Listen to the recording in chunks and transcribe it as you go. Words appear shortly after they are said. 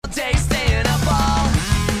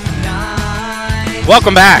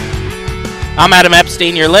Welcome back. I'm Adam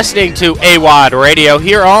Epstein. You're listening to AWadd Radio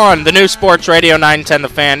here on the new Sports Radio 910 The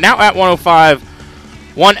Fan, now at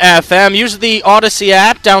 105.1 FM. Use the Odyssey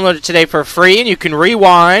app. Download it today for free, and you can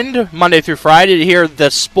rewind Monday through Friday to hear the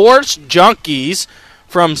Sports Junkies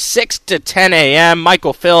from 6 to 10 a.m.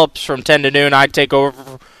 Michael Phillips from 10 to noon. I take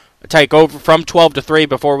over from 12 to 3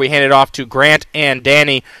 before we hand it off to Grant and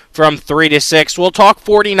Danny from 3 to 6. We'll talk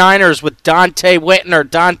 49ers with Dante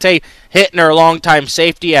Hittner, longtime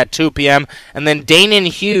safety, at 2 p.m. And then Danan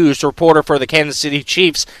Hughes, reporter for the Kansas City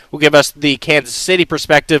Chiefs, will give us the Kansas City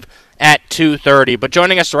perspective at 2:30. But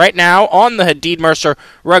joining us right now on the Hadid Mercer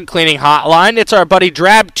Rug Cleaning Hotline, it's our buddy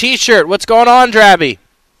Drab T-shirt. What's going on, Drabby?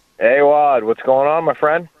 Hey, Wad. What's going on, my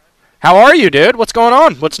friend? How are you, dude? What's going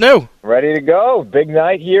on? What's new? Ready to go. Big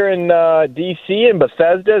night here in D.C. in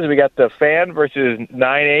Bethesda. We got the Fan versus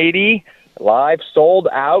 980 live, sold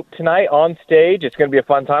out tonight on stage. It's going to be a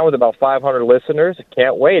fun time with about 500 listeners. I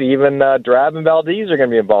can't wait. Even Drab and Valdez are going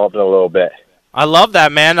to be involved in a little bit. I love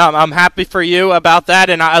that, man. I'm happy for you about that,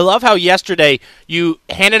 and I love how yesterday you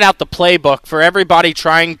handed out the playbook for everybody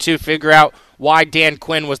trying to figure out why Dan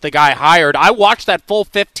Quinn was the guy hired. I watched that full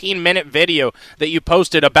 15-minute video that you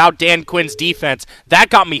posted about Dan Quinn's defense. That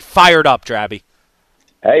got me fired up, Drabby.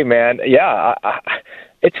 Hey, man, yeah,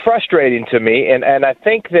 it's frustrating to me, and I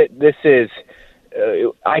think that this is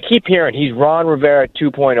I keep hearing he's Ron Rivera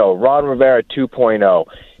 2.0, Ron Rivera 2.0.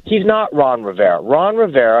 He's not Ron Rivera. Ron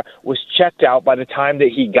Rivera was checked out by the time that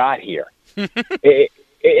he got here.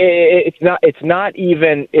 It's not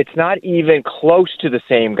even close to the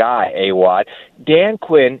same guy, AWadd. Dan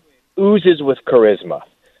Quinn oozes with charisma.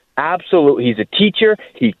 Absolutely. He's a teacher,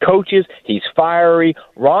 he coaches, he's fiery.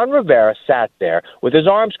 Ron Rivera sat there with his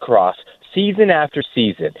arms crossed season after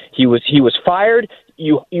season. He was fired.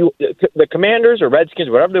 The Commanders or Redskins,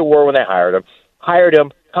 whatever they were when they hired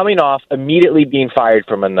him coming off immediately being fired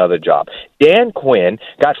from another job. Dan Quinn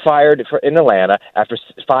got fired in Atlanta after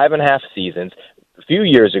 5.5 seasons a few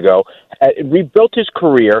years ago, rebuilt his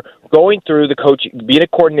career, going through the coach, being a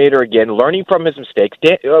coordinator again, learning from his mistakes.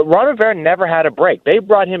 Ron Rivera never had a break. They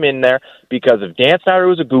brought him in there because of Dan Snyder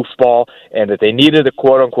was a goofball and that they needed a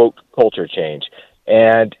quote-unquote culture change.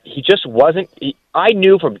 And he just wasn't I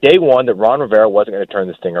knew from day one that Ron Rivera wasn't going to turn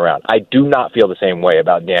this thing around. I do not feel the same way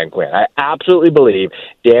about Dan Quinn. I absolutely believe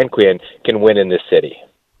Dan Quinn can win in this city.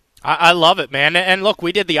 I love it, man. And look,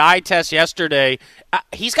 we did the eye test yesterday.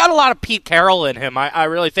 He's got a lot of Pete Carroll in him, I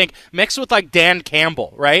really think, mixed with like Dan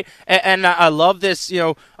Campbell, right? And I love this,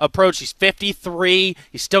 approach. He's 53.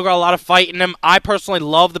 He's still got a lot of fight in him. I personally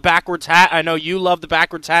love the backwards hat. I know you love the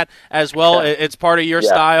backwards hat as well. It's part of your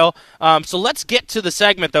style. So let's get to the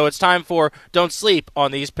segment, though. It's time for Don't Sleep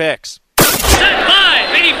on These Picks. Set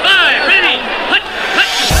 5, 85, ready, hut.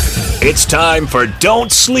 It's time for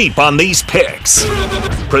Don't Sleep on These Picks.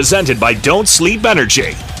 Presented by Don't Sleep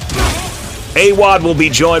Energy. AWadd will be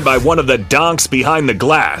joined by one of the donks behind the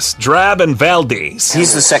glass, Drab and Valdez.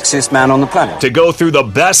 He's the sexiest man on the planet. To go through the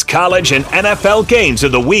best college and NFL games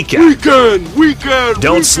of the weekend.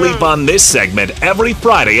 Don't sleep on this segment every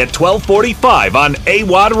Friday at 12:45 on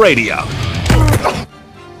AWadd Radio.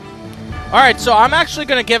 All right, so I'm actually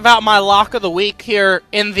going to give out my lock of the week here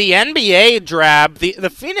in the NBA, Drab. The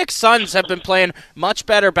Phoenix Suns have been playing much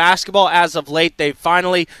better basketball as of late. They've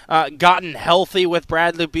finally gotten healthy with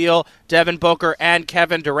Bradley Beal, Devin Booker, and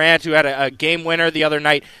Kevin Durant, who had a game winner the other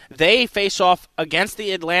night. They face off against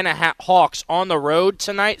the Atlanta Hawks on the road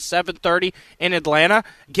tonight, 7:30 in Atlanta.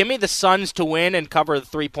 Give me the Suns to win and cover the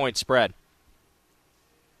 3-point spread.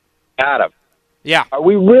 Adam. Yeah. Are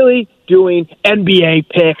we really doing NBA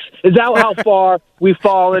picks? Is that how far we've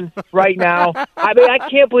fallen right now? I mean, I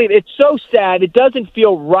can't believe it. It's so sad. It doesn't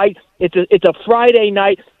feel right. It's a Friday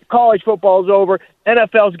night. College football's over.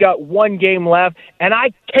 NFL's got one game left, and I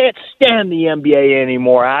can't stand the NBA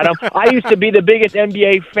anymore, Adam. I used to be the biggest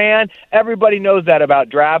NBA fan. Everybody knows that about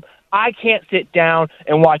Drab. I can't sit down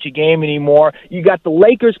and watch a game anymore. You got the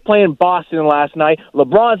Lakers playing Boston last night.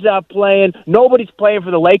 LeBron's not playing. Nobody's playing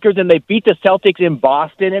for the Lakers, and they beat the Celtics in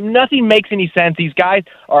Boston. And nothing makes any sense. These guys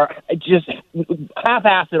are just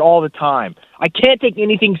half-assed all the time. I can't take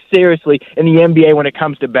anything seriously in the NBA when it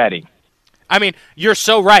comes to betting. I mean, you're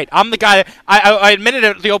so right. I'm the guy. I admitted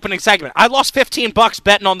it at the opening segment. I lost $15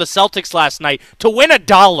 betting on the Celtics last night to win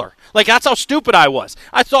 $1. Like, that's how stupid I was.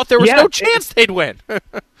 I thought there was no chance they'd win.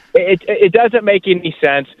 It doesn't make any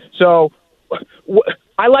sense. So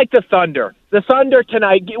I like the Thunder. The Thunder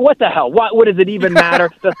tonight, what the hell? What does it even matter?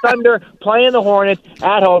 The Thunder playing the Hornets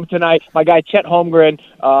at home tonight. My guy Chet Holmgren,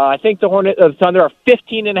 I think the Thunder are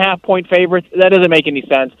 15.5-point favorites. That doesn't make any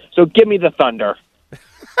sense. So give me the Thunder.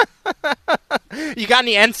 You got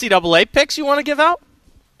any NCAA picks you want to give out?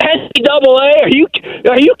 NCAA? Are you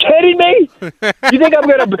kidding me? You think I'm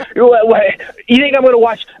gonna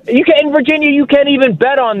watch? In Virginia, you can't even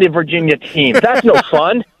bet on the Virginia team. That's no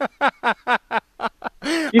fun.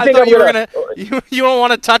 You think you don't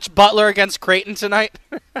want to touch Butler against Creighton tonight?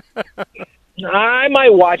 I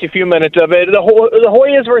might watch a few minutes of it. The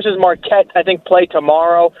Hoyas versus Marquette, I think, play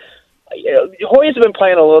tomorrow. Hoyas have been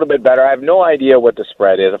playing a little bit better. I have no idea what the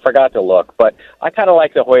spread is. I forgot to look, but I kind of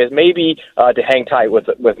like the Hoyas maybe to hang tight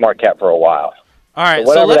with Marquette for a while. All right,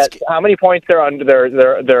 so how many points they're under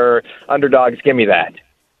their underdogs? Give me that.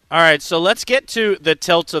 All right, so let's get to the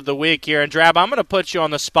tilt of the week here. And Drab, I'm going to put you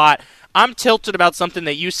on the spot. I'm tilted about something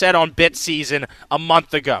that you said on Bit Season a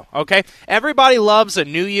month ago, okay? Everybody loves a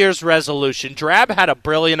New Year's resolution. Drab had a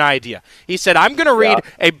brilliant idea. He said, I'm going to read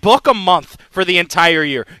a book a month for the entire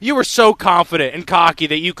year. You were so confident and cocky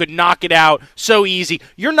that you could knock it out so easy.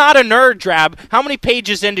 You're not a nerd, Drab. How many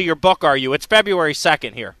pages into your book are you? It's February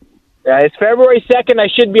 2nd here. It's February 2nd. I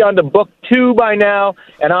should be on to book 2 by now,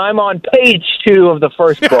 and I'm on page 2 of the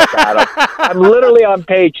first book, Adam. I'm literally on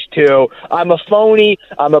page 2. I'm a phony.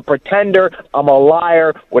 I'm a pretender. I'm a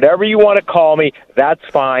liar. Whatever you want to call me, that's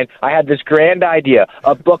fine. I had this grand idea,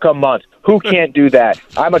 a book a month. Who can't do that?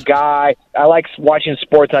 I'm a guy. I like watching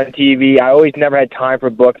sports on TV. I always never had time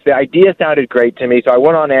for books. The idea sounded great to me, so I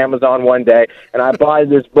went on Amazon one day, and I bought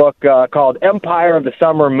this book called Empire of the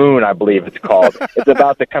Summer Moon, I believe it's called. It's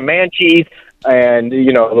about the Comanches and,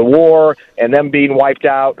 the war and them being wiped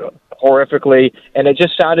out horrifically, and it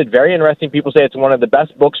just sounded very interesting. People say it's one of the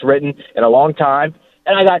best books written in a long time.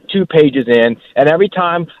 And I got 2 pages in, and every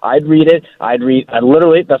time I'd read it,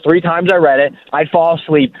 literally, the 3 times I read it, I'd fall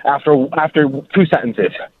asleep after 2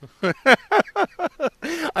 sentences.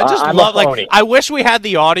 I just love, I wish we had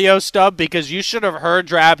the audio stub, because you should have heard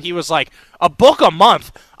Drab. He was like, a book a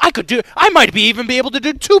month? I might even be able to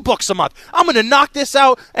do 2 books a month. I'm going to knock this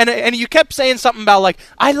out. And you kept saying something about,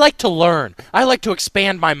 I like to learn. I like to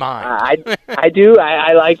expand my mind. I do.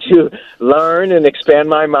 I like to learn and expand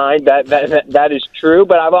my mind. That is true.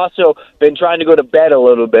 But I've also been trying to go to bed a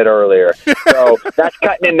little bit earlier. So that's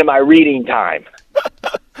cutting into my reading time.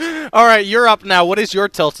 All right, you're up now. What is your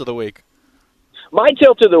tilt of the week? My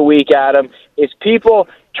tilt of the week, Adam, is people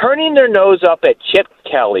turning their nose up at Chip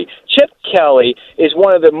Kelly. Chip Kelly is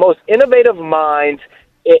one of the most innovative minds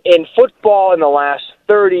in football in the last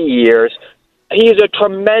 30 years. He's a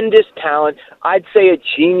tremendous talent. I'd say a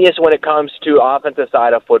genius when it comes to offensive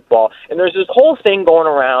side of football. And there's this whole thing going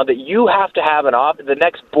around that you have to have the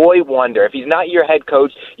next boy wonder. If he's not your head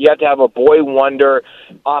coach, you have to have a boy wonder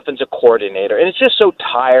offensive coordinator. And it's just so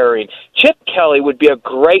tiring. Chip Kelly would be a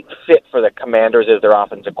great fit for the Commanders as their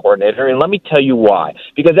offensive coordinator. And let me tell you why.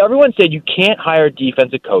 Because everyone said you can't hire a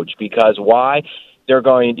defensive coach. Because why?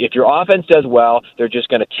 If your offense does well, they're just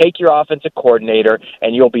going to take your offensive coordinator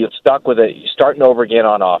and you'll be stuck with it starting over again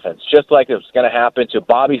on offense, just like it's going to happen to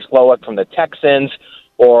Bobby Slowick from the Texans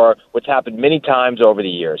or what's happened many times over the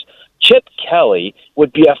years. Chip Kelly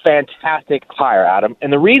would be a fantastic hire, Adam,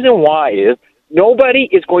 and the reason why is nobody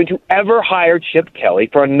is going to ever hire Chip Kelly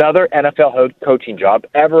for another NFL coaching job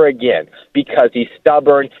ever again because he's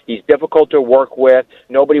stubborn, he's difficult to work with,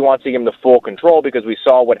 nobody wants to give him the full control because we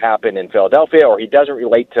saw what happened in Philadelphia, or he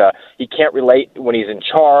can't relate when he's in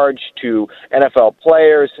charge to NFL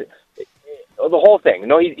players. The whole thing.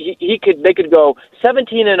 No, they could go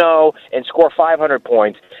 17-0 and score 500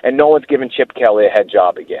 points, and no one's giving Chip Kelly a head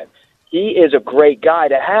job again. He is a great guy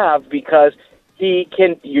to have because he's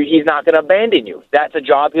not going to abandon you. That's a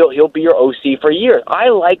job. He'll be your OC for years. I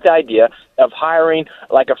like the idea of hiring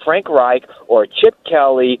like a Frank Reich or a Chip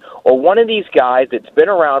Kelly or one of these guys that's been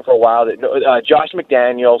around for a while, Josh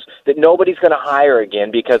McDaniels, that nobody's going to hire again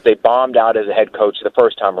because they bombed out as a head coach the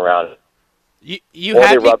first time around. They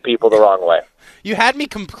rub people the wrong way. You had me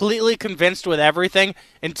completely convinced with everything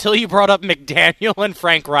until you brought up McDaniel and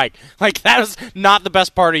Frank Reich. That was not the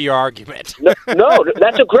best part of your argument. No,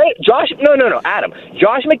 that's a great Josh. No, Adam.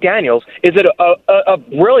 Josh McDaniels is a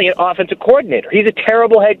brilliant offensive coordinator. He's a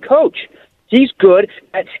terrible head coach. He's good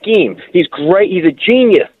at scheme. He's great. He's a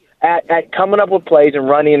genius at coming up with plays and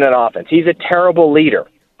running an offense. He's a terrible leader.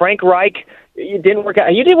 Frank Reich. It didn't work out.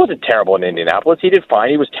 He wasn't terrible in Indianapolis. He did fine.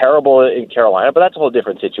 He was terrible in Carolina, but that's a whole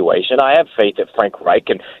different situation. I have faith that Frank Reich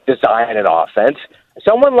can design an offense.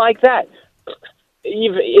 Someone like that.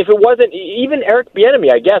 If it wasn't, even Eric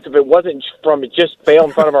Bieniemy, I guess, if it wasn't from just fail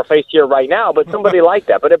in front of our face here right now, but somebody like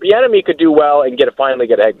that. But if Bieniemy could do well and finally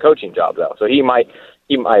get a head coaching job, though, so he might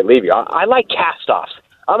leave you. I like cast-offs.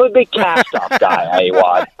 I'm a big cast-off guy,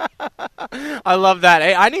 AWadd. I love that.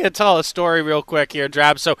 Hey, I need to tell a story real quick here,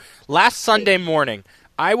 Drab. So last Sunday morning,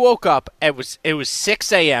 I woke up, it was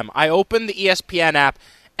 6 a.m. I opened the ESPN app,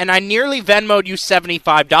 and I nearly Venmo'd you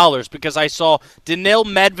 $75 because I saw Daniil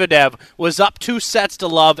Medvedev was up 2 sets to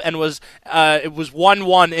love and it was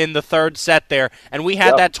 1-1 in the third set there, and we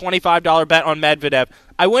had that $25 bet on Medvedev.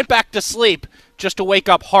 I went back to sleep just to wake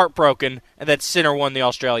up heartbroken, and that Sinner won the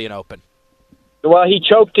Australian Open. Well, he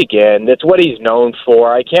choked again. That's what he's known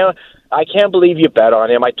for. I can't believe you bet on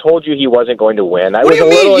him. I told you he wasn't going to win. What do you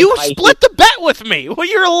mean? You split the bet with me. Well,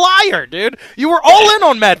 you're a liar, dude. You were all in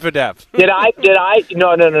on Medvedev. Did I? No.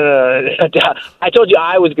 I told you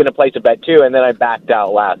I was going to place a bet too, and then I backed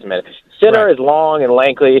out last minute. Sinner is long and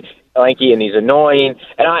lanky, and he's annoying.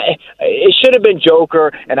 And it should have been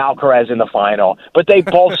Joker and Alcaraz in the final, but they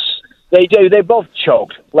both. They both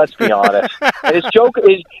choked. Let's be honest. And is Joker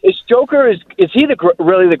he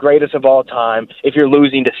really the greatest of all time? If you're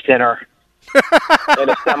losing to Sinner in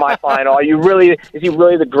a semifinal, is he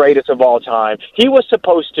really the greatest of all time? He was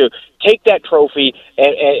supposed to take that trophy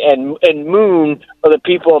and moon the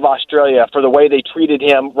people of Australia for the way they treated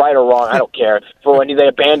him, right or wrong. I don't care, for when they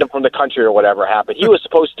abandoned him from the country or whatever happened. He was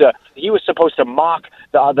supposed to mock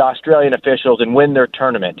the Australian officials and win their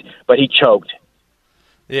tournament, but he choked.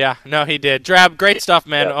 Yeah, no, he did. Drab, great stuff,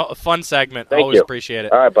 man. Yeah. Fun segment. Thank Always you. appreciate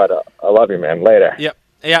it. All right, bud. I love you, man. Later. Yep.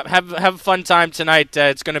 Yeah, have a fun time tonight.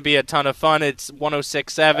 It's going to be a ton of fun. It's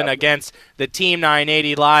 106.7 against the Team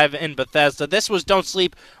 980 live in Bethesda. This was Don't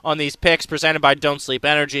Sleep on These Picks, presented by Don't Sleep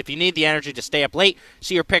Energy. If you need the energy to stay up late,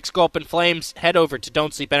 see your picks go up in flames, head over to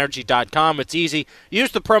don'tsleepenergy.com. It's easy.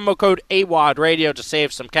 Use the promo code AWadd Radio to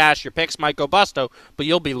save some cash. Your picks might go busto, but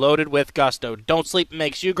you'll be loaded with gusto. Don't Sleep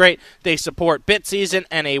makes you great. They support Bit Season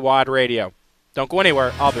and AWadd Radio. Don't go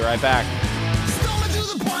anywhere. I'll be right back.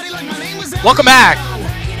 Welcome back.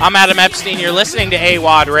 I'm Adam Epstein. You're listening to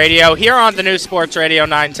AWadd Radio here on the new Sports Radio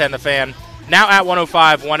 910 The Fan. Now at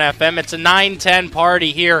 105.1 FM. It's a 910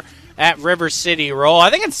 party here at River City Roll. I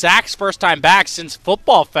think it's Zach's first time back since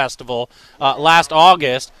Football Festival last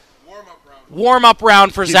August. Warm-up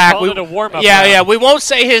round for Zach. It a warm-up round. Yeah. We won't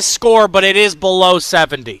say his score, but it is below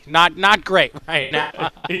 70. Not great right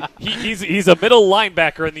now. He's a middle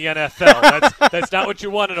linebacker in the NFL. That's not what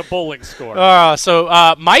you want in a bowling score.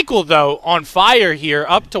 So Michael, though, on fire here,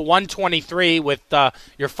 up to 123 with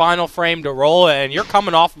your final frame to roll, and you're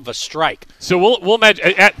coming off of a strike. So we'll match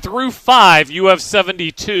through 5. You have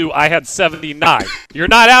 72. I had 79. You're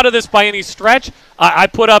not out of this by any stretch. I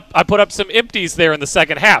put up some empties there in the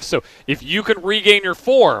second half. So if you can regain your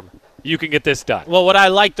form, you can get this done. Well, what I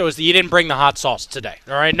like, though, is that you didn't bring the hot sauce today.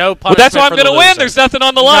 All right, no punishment. Well, that's why I'm going to win. There's nothing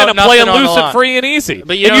on the line. I'm playing loose and free and easy.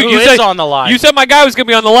 But you know who is on the line? You said my guy was going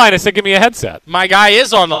to be on the line. I said, give me a headset. My guy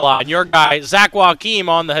is on the line. Your guy, Zach Joachim,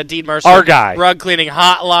 on the Hadid Mercer Our guy. rug cleaning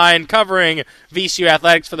hotline, covering VCU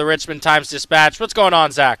athletics for the Richmond Times-Dispatch. What's going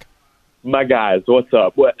on, Zach? My guys, what's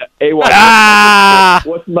up? What's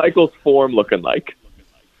Michael's form looking like?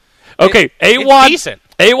 Okay,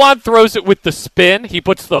 AWadd throws it with the spin. He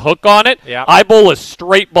puts the hook on it. Yeah. I bowl a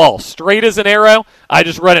straight ball, straight as an arrow. I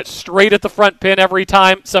just run it straight at the front pin every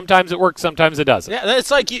time. Sometimes it works, sometimes it doesn't. Yeah, it's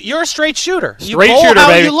like you're a straight shooter. Straight you bowl shooter, how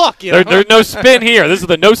baby. You look. There's no spin here. This is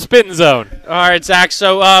the no spin zone. All right, Zach.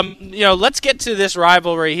 So, let's get to this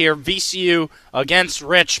rivalry here, VCU against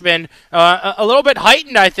Richmond. A little bit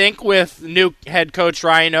heightened, I think, with new head coach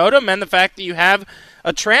Ryan Odom and the fact that you have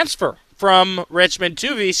a transfer from Richmond to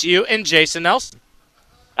VCU in Jason Nelson.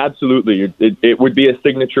 Absolutely. It would be a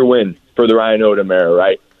signature win for the Ryan Odom era,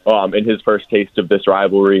 right? In his first taste of this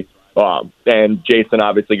rivalry. And Jason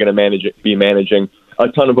obviously going to be managing a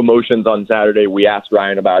ton of emotions on Saturday. We asked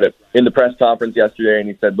Ryan about it in the press conference yesterday, and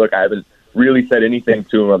he said, look, I haven't really said anything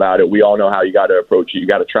to him about it. We all know how you got to approach it. You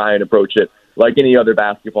got to try and approach it like any other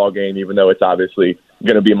basketball game, even though it's obviously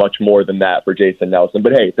going to be much more than that for Jason Nelson.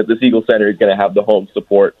 But hey, that the Eagle Center is going to have the home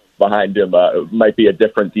support behind him. It might be a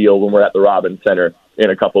different deal when we're at the Robins Center in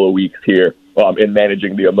a couple of weeks here in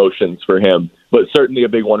managing the emotions for him. But certainly a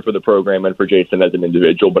big one for the program and for Jason as an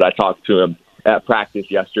individual. But I talked to him at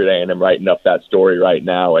practice yesterday, and I'm writing up that story right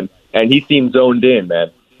now. And he seemed zoned in,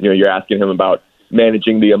 man. You're asking him about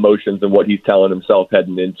managing the emotions and what he's telling himself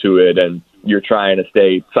heading into it, and you're trying to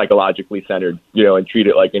stay psychologically centered, and treat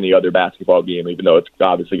it like any other basketball game, even though it's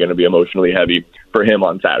obviously going to be emotionally heavy for him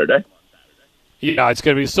on Saturday. Yeah, it's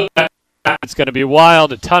going to be it's going to be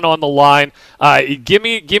wild. A ton on the line. Give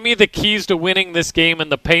me the keys to winning this game in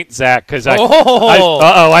the paint, Zach. Because I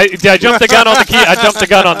jumped the gun on the key. I jumped the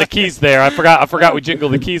gun on the keys there. I forgot we jingle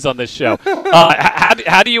the keys on this show.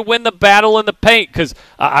 How do you win the battle in the paint? Because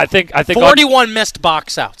I think 41 missed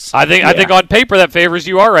box outs. I think on paper that favors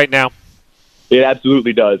you right now. It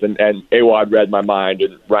absolutely does. And AWadd read my mind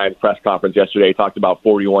in Ryan's press conference yesterday. He talked about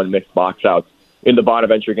 41 missed box outs in the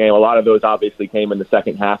Bonaventure game. A lot of those obviously came in the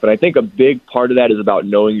second half, and I think a big part of that is about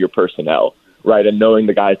knowing your personnel, right, and knowing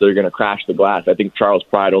the guys that are going to crash the glass. I think Charles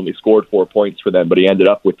Pride only scored 4 points for them, but he ended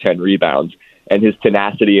up with 10 rebounds, and his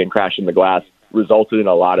tenacity in crashing the glass resulted in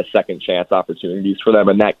a lot of second-chance opportunities for them,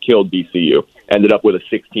 and that killed VCU. Ended up with a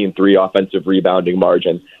 16-3 offensive rebounding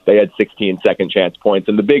margin. They had 16 second-chance points,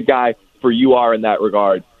 and the big guy for UR in that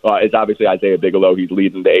regard is obviously Isaiah Bigelow. He's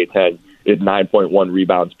leading the A-10. Is 9.1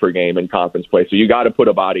 rebounds per game in conference play. So you got to put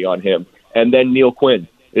a body on him. And then Neil Quinn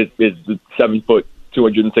is 7 foot,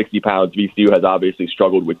 260 pounds. VCU has obviously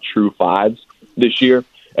struggled with true fives this year.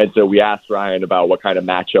 And so we asked Ryan about what kind of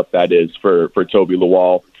matchup that is for Toby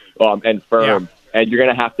Lawal and Firm. Yeah. And you're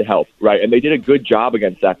going to have to help, right? And they did a good job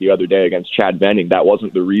against that the other day against Chad Venning. That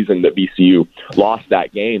wasn't the reason that VCU lost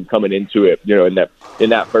that game coming into it. You know, in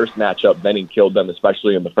that first matchup, Venning killed them,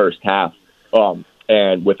 especially in the first half.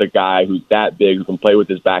 And with a guy who's that big, who can play with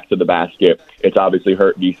his back to the basket, it's obviously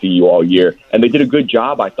hurt VCU all year. And they did a good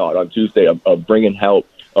job, I thought, on Tuesday of bringing help,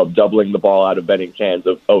 of doubling the ball out of Benning's hands,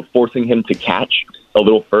 of forcing him to catch a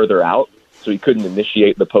little further out so he couldn't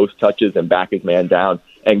initiate the post touches and back his man down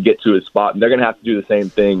and get to his spot. And they're going to have to do the same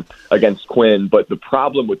thing against Quinn. But the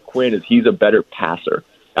problem with Quinn is he's a better passer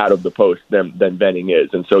out of the post than Benning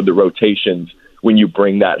is. And so the rotations, when you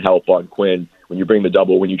bring that help on Quinn, when you bring the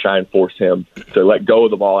double, when you try and force him to let go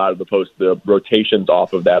of the ball out of the post, the rotations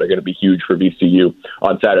off of that are going to be huge for VCU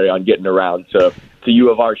on Saturday on getting around to U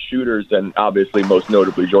of R shooters, and obviously most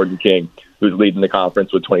notably Jordan King, who's leading the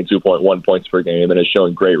conference with 22.1 points per game and has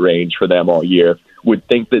shown great range for them all year. Would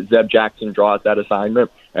think that Zeb Jackson draws that assignment,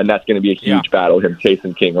 and that's going to be a huge battle, him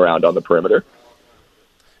chasing King around on the perimeter.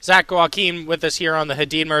 Zach Joachim with us here on the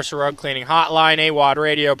Hadid Mercer Rug Cleaning Hotline, AWadd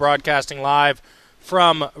Radio, broadcasting live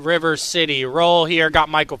from River City. Roll here, got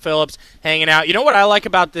Michael Phillips hanging out. You know what I like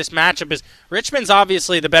about this matchup is Richmond's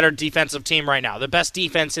obviously the better defensive team right now, the best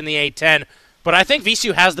defense in the A-10, but I think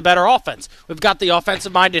VCU has the better offense. We've got the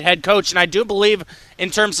offensive-minded head coach, and I do believe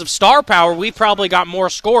in terms of star power, we've probably got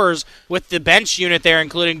more scorers with the bench unit there,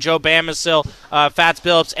 including Joe Bamisil, Fats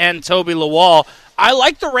Phillips, and Toby Lawal. I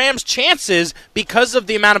like the Rams' chances because of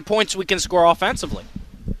the amount of points we can score offensively.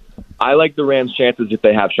 I like the Rams' chances if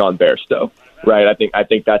they have Sean Bairstow. Right, I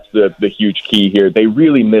think that's the huge key here. They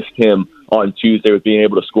really missed him on Tuesday with being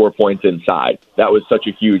able to score points inside. That was such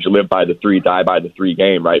a huge live by the three, die by the three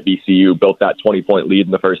game, right? VCU built that 20-point lead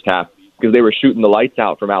in the first half because they were shooting the lights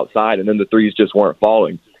out from outside, and then the threes just weren't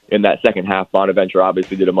falling. In that second half, Bonaventure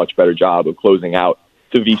obviously did a much better job of closing out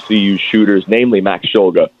to VCU's shooters, namely Max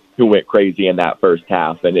Shulga, who went crazy in that first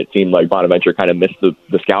half, and it seemed like Bonaventure kind of missed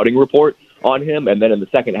the scouting report on him, and then in the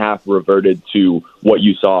second half reverted to what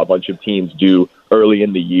you saw a bunch of teams do early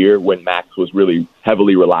in the year when Max was really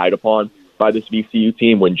heavily relied upon by this VCU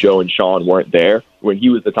team when Joe and Sean weren't there, when he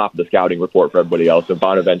was the top of the scouting report for everybody else, and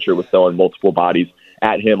Bonaventure was throwing multiple bodies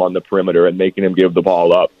at him on the perimeter and making him give the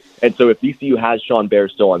ball up. And so if VCU has Sean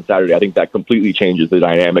Bairstow on Saturday, I think that completely changes the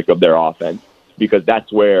dynamic of their offense, because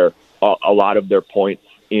that's where a lot of their points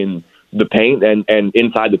in the paint and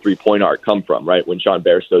inside the three-point arc come from, right? When Sean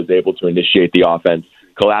Bairstow is able to initiate the offense,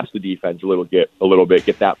 collapse the defense a little bit,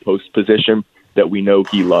 get that post position that we know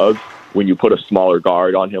he loves. When you put a smaller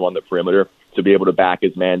guard on him on the perimeter to be able to back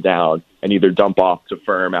his man down and either dump off to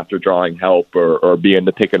Firm after drawing help or be in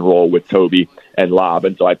the pick and roll with Toby and Lob.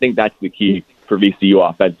 And so I think that's the key for VCU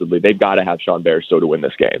offensively. They've got to have Sean Bairstow to win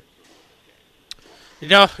this game. You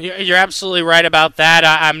know, you're absolutely right about that.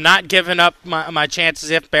 I'm not giving up my chances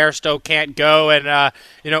if Bairstow can't go. And,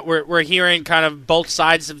 we're hearing kind of both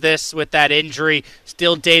sides of this with that injury.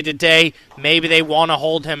 Still day to day, maybe they want to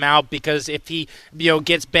hold him out because if he,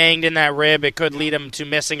 gets banged in that rib, it could lead him to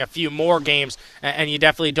missing a few more games. And you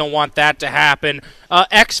definitely don't want that to happen.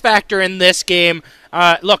 X factor in this game.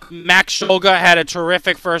 Look, Max Shulga had a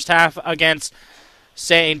terrific first half against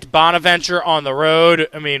St. Bonaventure on the road.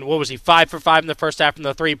 I mean, what was he, 5 for 5 in the first half from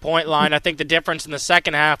the three-point line? I think the difference in the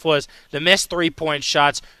second half was the missed three-point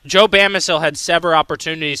shots. Joe Bamisil had several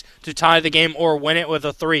opportunities to tie the game or win it with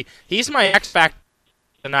a three. He's my X factor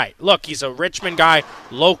tonight. Look, he's a Richmond guy,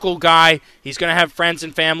 local guy. He's going to have friends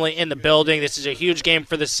and family in the building. This is a huge game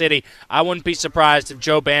for the city. I wouldn't be surprised if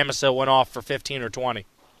Joe Bamisil went off for 15 or 20.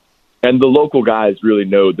 And the local guys really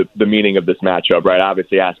know the meaning of this matchup, right?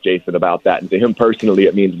 Obviously, ask Jason about that. And to him personally,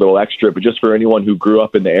 it means a little extra. But just for anyone who grew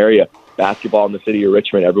up in the area, basketball in the city of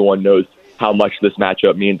Richmond, everyone knows how much this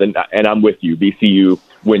matchup means. And I'm with you. VCU,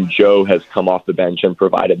 when Joe has come off the bench and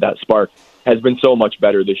provided that spark, has been so much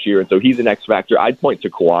better this year. And so he's an X factor. I'd point to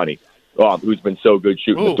Kawani, who's been so good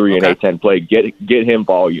shooting the three and A-10 play. Get him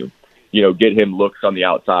volume. Get him looks on the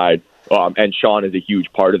outside. And Sean is a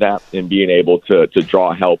huge part of that in being able to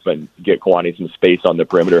draw help and get Kwani some space on the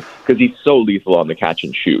perimeter because he's so lethal on the catch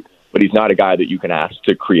and shoot. But he's not a guy that you can ask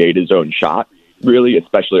to create his own shot, really,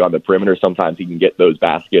 especially on the perimeter. Sometimes he can get those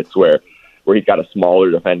baskets where he's got a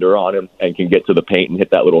smaller defender on him and can get to the paint and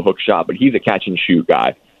hit that little hook shot. But he's a catch and shoot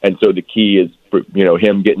guy. And so the key is,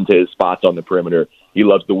 him getting to his spots on the perimeter. He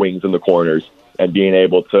loves the wings and the corners and being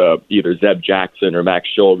able to either Zeb Jackson or Max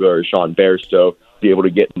Shulga or Sean Bairstow be able to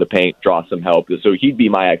get in the paint, draw some help. So he'd be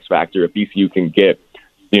my X factor if VCU can get,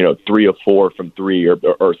 3 of 4 from 3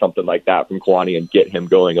 or something like that from Kwani and get him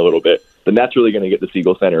going a little bit. Then that's really going to get the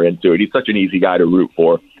Siegel Center into it. He's such an easy guy to root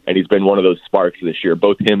for, and he's been one of those sparks this year,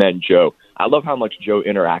 both him and Joe. I love how much Joe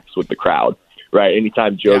interacts with the crowd, right?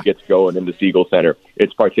 Anytime Joe gets going in the Siegel Center,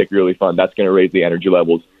 it's particularly fun. That's going to raise the energy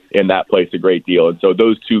levels in that place a great deal. And so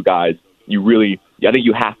those two guys, I think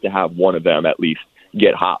you have to have one of them at least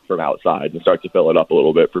get hot from outside and start to fill it up a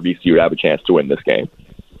little bit for VCU to have a chance to win this game.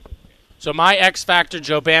 So my X factor,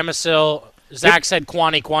 Joe Bamisil. Zach said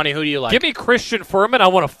Kwani. Kwani, who do you like? Give me Christian Furman. I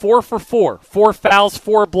want a 4 for 4. 4 fouls,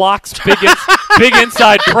 4 blocks, big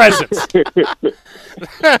inside presence. Is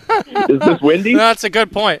this Wendy's? No, that's a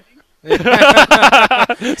good point.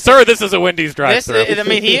 Sir, this is a Wendy's drive-thru.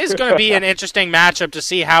 He is going to be an interesting matchup to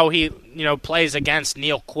see how he, plays against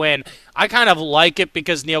Neil Quinn. I kind of like it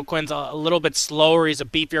because Neil Quinn's a little bit slower. He's a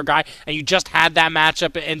beefier guy, and you just had that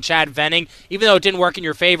matchup in Chad Venning. Even though it didn't work in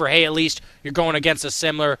your favor, hey, at least you're going against a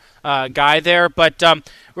similar guy there. But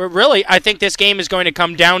really, I think this game is going to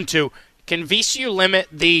come down to, can VCU limit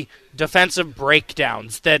the defensive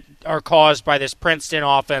breakdowns that are caused by this Princeton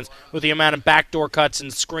offense with the amount of backdoor cuts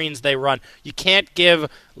and screens they run? You can't give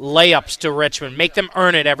layups to Richmond. Make them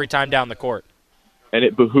earn it every time down the court. And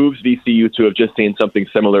it behooves VCU to have just seen something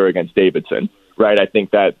similar against Davidson, right? I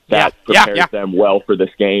think that prepares them well for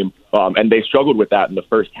this game. And they struggled with that in the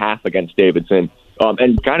first half against Davidson.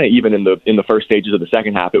 And kind of even in the first stages of the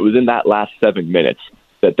second half, it was in that last 7 minutes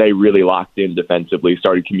that they really locked in defensively,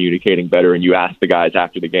 started communicating better, and you asked the guys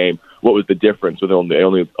after the game what was the difference. They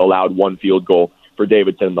only allowed 1 field goal for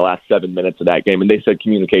Davidson in the last 7 minutes of that game, and they said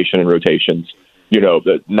communication and rotations,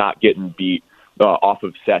 not getting beat off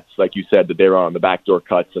of sets, like you said, that they were on the backdoor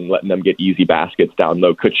cuts and letting them get easy baskets down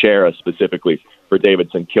low. Kuchera specifically for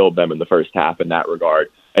Davidson killed them in the first half in that regard.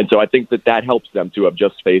 And so I think that helps them to have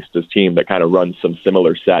just faced this team that kind of runs some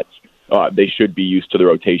similar sets. They should be used to the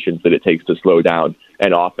rotations that it takes to slow down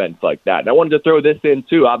an offense like that. And I wanted to throw this in,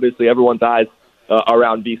 too. Obviously, everyone's eyes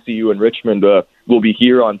around VCU and Richmond will be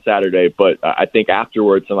here on Saturday, but I think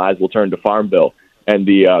afterwards some eyes will turn to Farmville and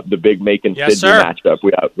the big Macon-Sydney matchup.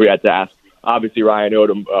 We had to ask, obviously, Ryan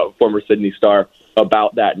Odom, former Sydney star,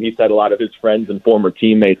 about that, and he said a lot of his friends and former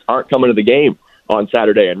teammates aren't coming to the game on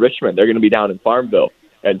Saturday in Richmond. They're going to be down in Farmville.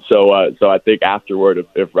 And so I think afterward,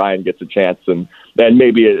 if Ryan gets a chance, and then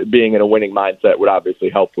maybe being in a winning mindset would obviously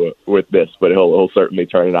help with this, but he'll certainly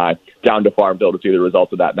turn an eye down to Farmville to see the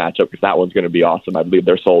results of that matchup because that one's going to be awesome. I believe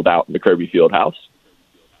they're sold out in the Kirby Fieldhouse.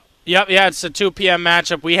 Yep, it's a 2 p.m.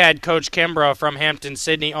 matchup. We had Coach Kimbrough from Hampton,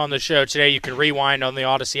 Sydney on the show today. You can rewind on the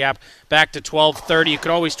Odyssey app back to 12:30. You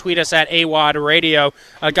can always tweet us at AWadd Radio.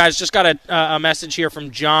 Guys, just got a message here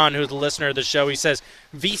from John, who's the listener of the show. He says,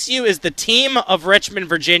 VCU is the team of Richmond,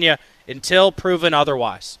 Virginia, until proven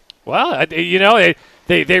otherwise. Well,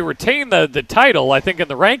 they retain the title, I think, in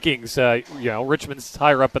the rankings. Richmond's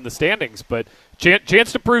higher up in the standings, but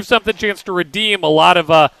chance to prove something, chance to redeem a lot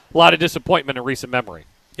of disappointment in recent memory.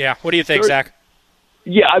 Yeah, what do you think, Zach?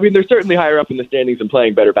 Yeah, I mean, they're certainly higher up in the standings and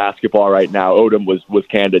playing better basketball right now. Odom was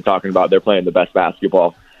candid talking about they're playing the best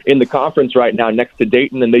basketball in the conference right now next to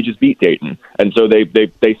Dayton, and they just beat Dayton. And so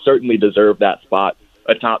they certainly deserve that spot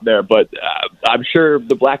atop there. But I'm sure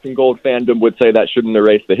the black and gold fandom would say that shouldn't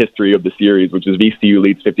erase the history of the series, which is VCU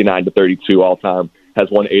leads 59-32 all time, has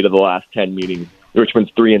won 8 of the last 10 meetings.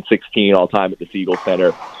 Richmond's 3-16 all time at the Siegel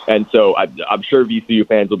Center. And so I'm sure VCU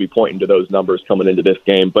fans will be pointing to those numbers coming into this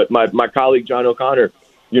game. But my colleague John O'Connor,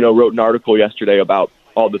 wrote an article yesterday about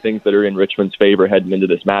all the things that are in Richmond's favor heading into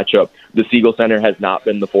this matchup. The Siegel Center has not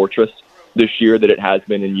been the fortress this year that it has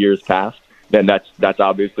been in years past. And that's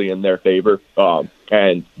obviously in their favor.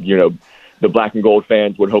 And the black and gold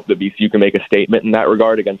fans would hope that VCU can make a statement in that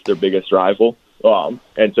regard against their biggest rival.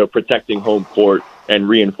 And so protecting home court and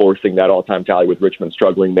reinforcing that all-time tally with Richmond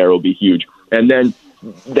struggling there will be huge. And then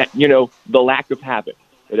that, the lack of habit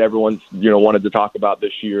that everyone's, wanted to talk about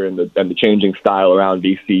this year and the changing style around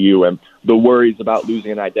VCU and the worries about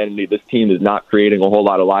losing an identity. This team is not creating a whole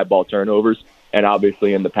lot of live ball turnovers. And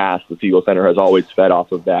obviously in the past, the Siegel Center has always fed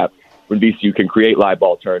off of that. When VCU can create live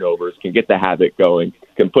ball turnovers, can get the havoc going,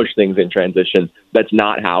 can push things in transition, that's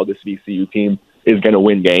not how this VCU team is going to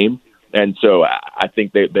win games. And so I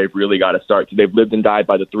think they've really got to start. They've lived and died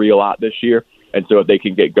by the 3 a lot this year. And so if they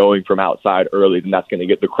can get going from outside early, then that's going to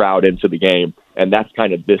get the crowd into the game. And that's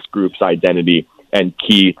kind of this group's identity and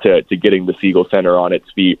key to getting the Siegel Center on its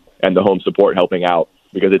feet and the home support helping out,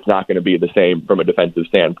 because it's not going to be the same from a defensive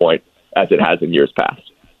standpoint as it has in years past.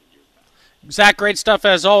 Zach, great stuff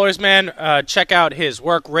as always, man. Check out his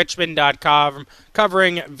work, richmond.com,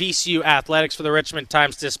 covering VCU athletics for the Richmond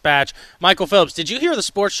Times-Dispatch. Michael Phillips, did you hear the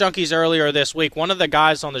Sports Junkies earlier this week? One of the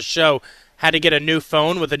guys on the show had to get a new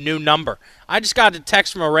phone with a new number. I just got a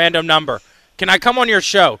text from a random number. Can I come on your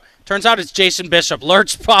show? Turns out it's Jason Bishop,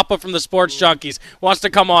 Lurch Papa from the Sports Junkies, wants to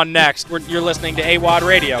come on next. You're listening to AWadd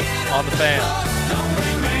Radio on the Fan.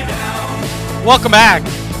 Welcome back.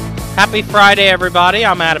 Happy Friday, everybody.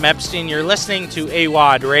 I'm Adam Epstein. You're listening to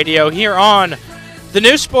AWadd Radio here on the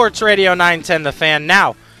new Sports Radio 910 The Fan,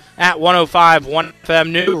 now at 105.1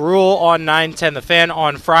 FM. New rule on 910 The Fan.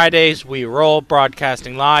 On Fridays, we roll,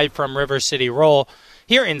 broadcasting live from River City Roll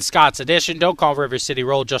here in Scott's Addition. Don't call River City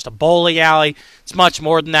Roll just a bowling alley. It's much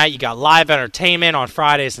more than that. You got live entertainment on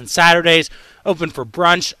Fridays and Saturdays, open for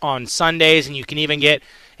brunch on Sundays, and you can even get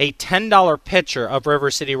a $10 pitcher of River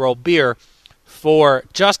City Roll beer for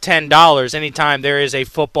just $10 anytime there is a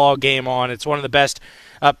football game on. It's one of the best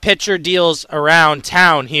pitcher deals around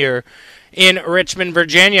town here in Richmond,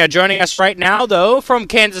 Virginia. Joining us right now, though, from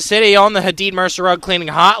Kansas City on the Hadid Mercer Rug Cleaning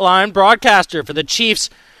Hotline, broadcaster for the Chiefs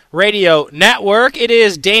Radio Network, it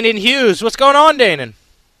is Danan Hughes. What's going on, Danan?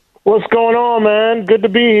 What's going on, man? Good to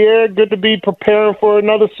be here. Good to be preparing for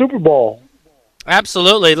another Super Bowl.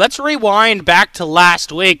 Absolutely. Let's rewind back to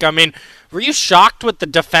last week. I mean, were you shocked with the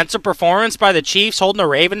defensive performance by the Chiefs holding the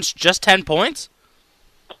Ravens just 10 points?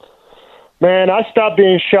 Man, I stopped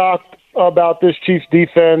being shocked about this Chiefs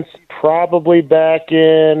defense probably back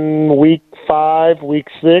in week 5, week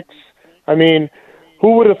 6. I mean,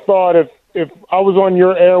 who would have thought if I was on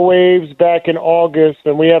your airwaves back in August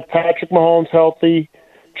and we have Patrick Mahomes healthy,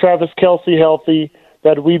 Travis Kelce healthy,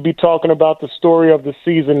 that we'd be talking about the story of the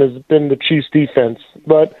season has been the Chiefs defense.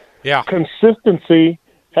 But consistency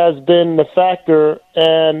has been the factor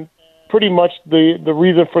and pretty much the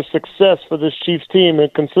reason for success for this Chiefs team,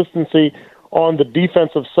 and consistency on the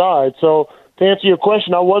defensive side. So to answer your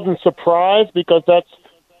question, I wasn't surprised, because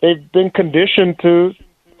they've been conditioned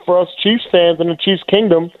for us Chiefs fans in the Chiefs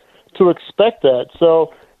kingdom to expect that.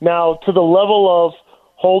 So now, to the level of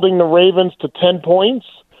holding the Ravens to 10 points,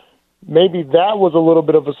 maybe that was a little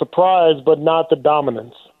bit of a surprise, but not the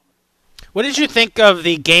dominance. What did you think of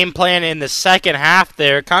the game plan in the second half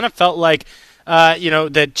there? It kind of felt like,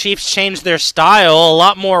 the Chiefs changed their style. A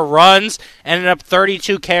lot more runs, ended up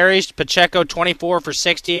 32 carries, Pacheco 24 for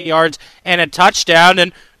 68 yards and a touchdown,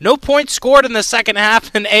 and no points scored in the second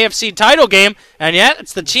half in the AFC title game, and yet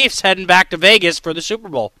it's the Chiefs heading back to Vegas for the Super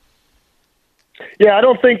Bowl. Yeah, I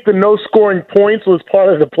don't think the no-scoring points was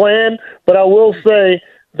part of the plan, but I will say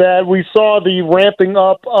that we saw the ramping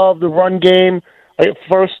up of the run game. It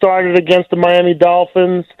first started against the Miami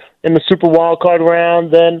Dolphins in the Super Wildcard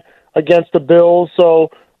round, then against the Bills. So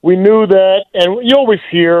we knew that, and you always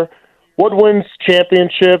hear what wins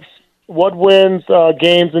championships, what wins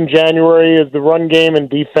games in January is the run game and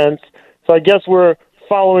defense. So I guess we're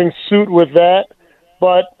following suit with that.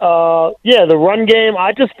 But, the run game,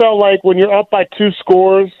 I just felt like when you're up by 2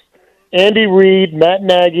 scores, Andy Reid, Matt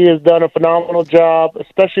Nagy has done a phenomenal job,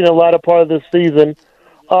 especially in the latter part of this season,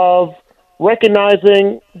 of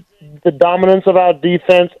recognizing the dominance of our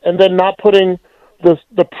defense and then not putting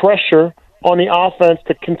the pressure on the offense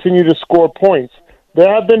to continue to score points.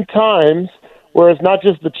 There have been times where it's not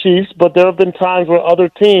just the Chiefs, but there have been times where other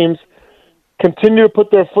teams continue to put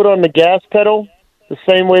their foot on the gas pedal the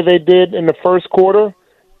same way they did in the first quarter,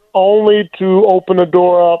 only to open the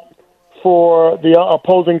door up for the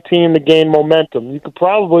opposing team to gain momentum. You could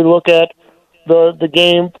probably look at the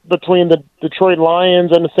game between the Detroit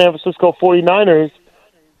Lions and the San Francisco 49ers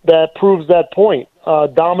that proves that point.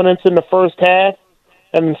 Dominance in the first half,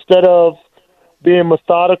 and instead of being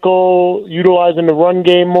methodical, utilizing the run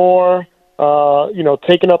game more,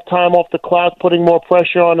 taking up time off the clock, putting more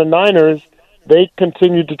pressure on the Niners, they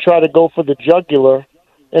continued to try to go for the jugular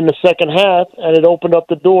in the second half, and it opened up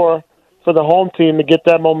the door for the home team to get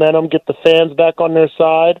that momentum, get the fans back on their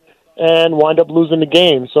side, and wind up losing the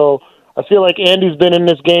game. So I feel like Andy's been in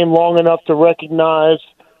this game long enough to recognize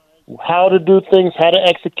how to do things, how to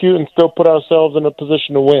execute, and still put ourselves in a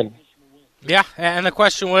position to win. Yeah, and the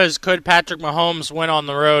question was, could Patrick Mahomes win on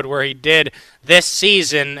the road where he did this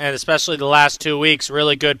season, and especially the last 2 weeks?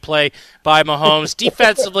 Really good play by Mahomes.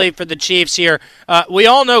 Defensively for the Chiefs here, we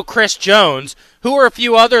all know Chris Jones. Who are a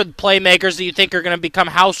few other playmakers that you think are going to become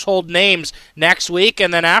household names next week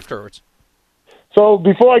and then afterwards? So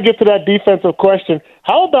before I get to that defensive question,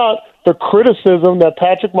 how about the criticism that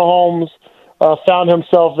Patrick Mahomes found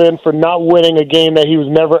himself in for not winning a game that he was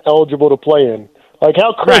never eligible to play in? Like,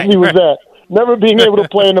 how crazy was that? Never being able to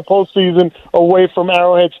play in the postseason away from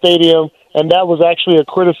Arrowhead Stadium, and that was actually a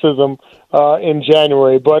criticism in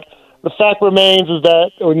January. But the fact remains is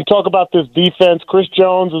that when you talk about this defense, Chris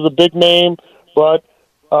Jones is a big name, but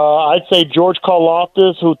I'd say George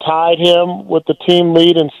Karlaftis, who tied him with the team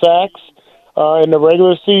lead in sacks in the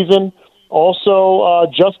regular season.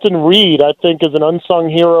 Also, Justin Reed, I think, is an unsung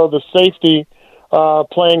hero, the safety,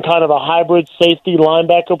 playing kind of a hybrid safety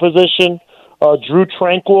linebacker position. Drew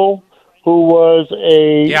Tranquil, who was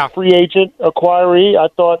a free agent acquiree. I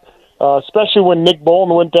thought, especially when Nick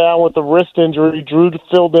Bolton went down with the wrist injury, Drew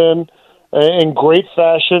filled in great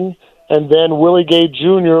fashion. And then Willie Gay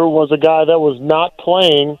Jr. was a guy that was not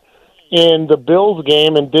playing in the Bills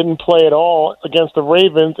game and didn't play at all against the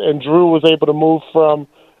Ravens, and Drew was able to move from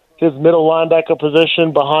his middle linebacker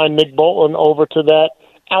position behind Nick Bolton over to that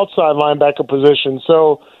outside linebacker position.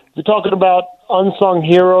 So if you're talking about unsung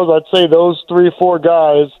heroes, I'd say those 3 or 4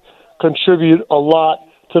 guys contribute a lot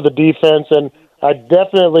to the defense. And I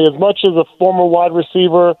definitely, as much as a former wide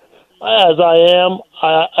receiver as I am,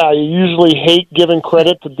 I usually hate giving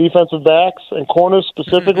credit to defensive backs and corners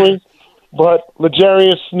specifically. But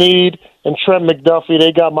L'Jarius Sneed and Trent McDuffie,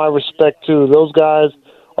 they got my respect too. Those guys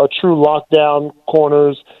are true lockdown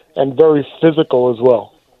corners and very physical as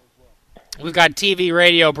well. We've got TV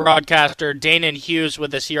radio broadcaster Danan Hughes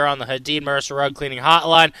with us here on the Hadid Mercer Rug Cleaning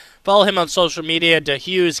Hotline. Follow him on social media,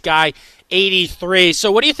 DeHughesGuy83. So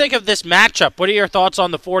what do you think of this matchup? What are your thoughts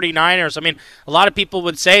on the 49ers? I mean, a lot of people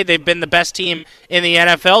would say they've been the best team in the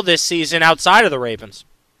NFL this season outside of the Ravens.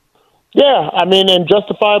 Yeah, I mean, and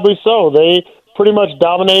justifiably so. They pretty much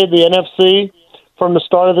dominated the NFC from the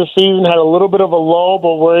start of the season, had a little bit of a lull,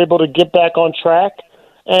 but were able to get back on track.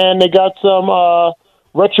 And they got some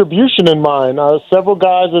retribution in mind. Several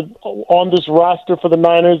guys on this roster for the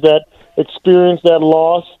Niners that experienced that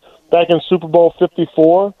loss back in Super Bowl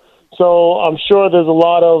 54. So I'm sure there's a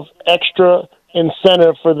lot of extra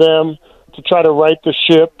incentive for them to try to right the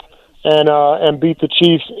ship and beat the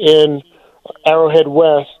Chiefs in Arrowhead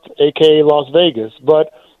West, a.k.a. Las Vegas.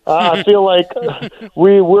 But I feel like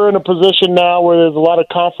we're in a position now where there's a lot of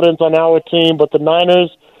confidence on our team, but the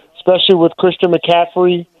Niners, especially with Christian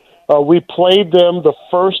McCaffrey, we played them the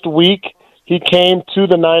first week he came to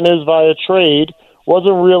the Niners via trade,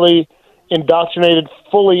 wasn't really indoctrinated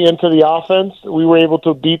fully into the offense. We were able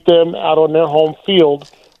to beat them out on their home field,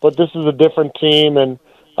 but this is a different team, and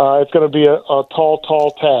it's going to be a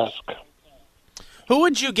tall task. Who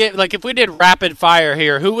would you give, like if we did rapid fire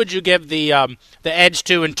here, who would you give the edge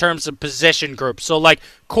to in terms of position groups? So like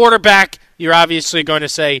quarterback, you're obviously going to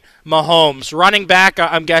say Mahomes. Running back,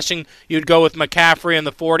 I'm guessing you'd go with McCaffrey and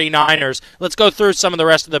the 49ers. Let's go through some of the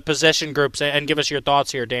rest of the position groups and give us your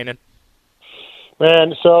thoughts here, Danan.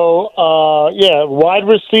 Man, so, wide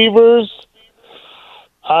receivers,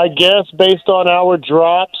 I guess based on our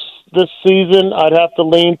drops this season, I'd have to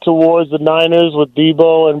lean towards the Niners with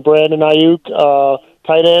Debo and Brandon Ayuk.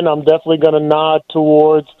 Tight end, I'm definitely going to nod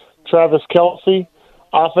towards Travis Kelce.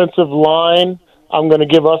 Offensive line, I'm going to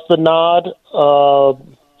give us the nod.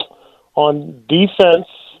 On defense,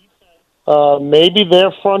 maybe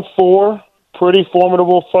their front four, pretty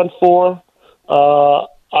formidable front four.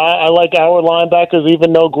 I like our linebackers,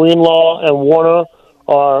 even though Greenlaw and Warner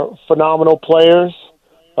are phenomenal players.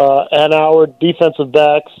 And our defensive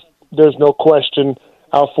backs, there's no question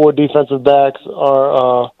our 4 defensive backs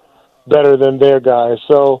are better than their guys.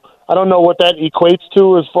 So I don't know what that equates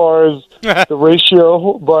to as far as the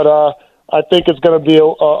ratio, but I think it's going to be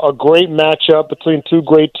a great matchup between 2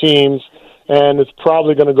 great teams, and it's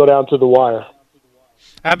probably going to go down to the wire.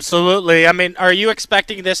 Absolutely. I mean, are you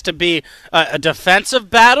expecting this to be a defensive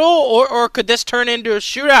battle, or could this turn into a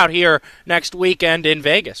shootout here next weekend in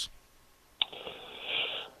Vegas?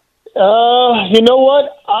 You know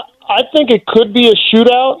what? I think it could be a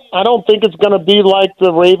shootout. I don't think it's going to be like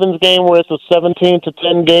the Ravens game where it's a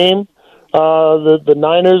 17-10 game. The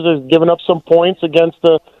Niners are giving up some points against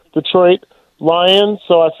the Detroit Lions,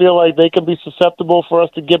 so I feel like they could be susceptible for us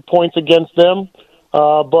to get points against them.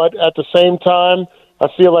 But at the same time, I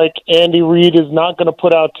feel like Andy Reid is not going to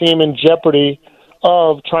put our team in jeopardy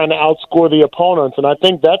of trying to outscore the opponents. And I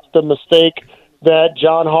think that's the mistake that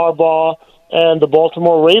John Harbaugh and the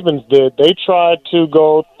Baltimore Ravens did. They tried to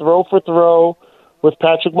go throw for throw with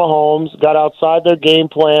Patrick Mahomes, got outside their game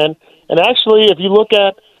plan. And actually, if you look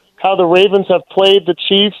at how the Ravens have played the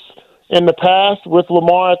Chiefs in the past with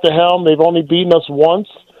Lamar at the helm, they've only beaten us once.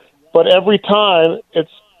 But every time,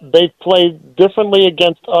 they've played differently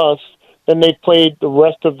against us than they've played the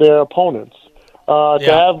rest of their opponents.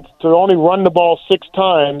 To only run the ball 6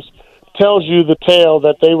 times tells you the tale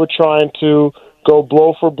that they were trying to go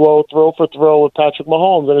blow for blow, throw for throw with Patrick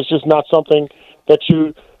Mahomes, and it's just not something that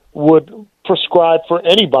you would prescribe for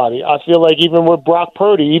anybody. I feel like even with Brock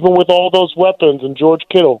Purdy, even with all those weapons, and George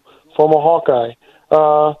Kittle, former Hawkeye,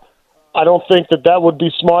 I don't think that would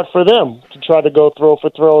be smart for them to try to go throw for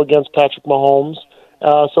throw against Patrick Mahomes.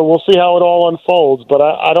 So we'll see how it all unfolds. But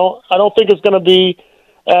I don't think it's going to be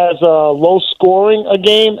as low scoring a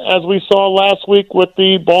game as we saw last week with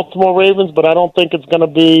the Baltimore Ravens. But I don't think it's going to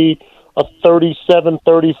be a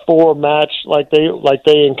 37-34 match like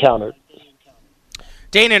they encountered.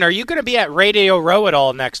 Danan, are you going to be at Radio Row at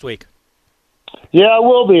all next week? Yeah, I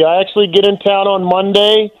will be. I actually get in town on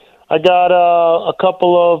Monday. I got a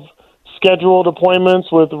couple of scheduled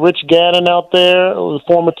appointments with Rich Gannon out there, a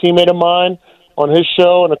former teammate of mine, on his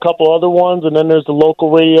show, and a couple other ones. And then there's the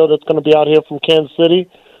local radio that's going to be out here from Kansas City.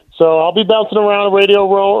 So I'll be bouncing around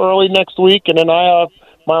Radio Row early next week. And then I have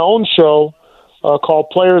my own show called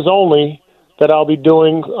Players Only that I'll be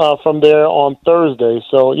doing from there on Thursday.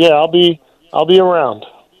 So, yeah, I'll be around.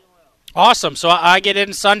 Awesome. So I get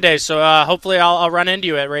in Sunday, so hopefully I'll run into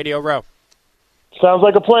you at Radio Row. Sounds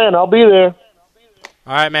like a plan. I'll be there.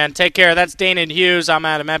 All right, man. Take care. That's Danan Hughes. I'm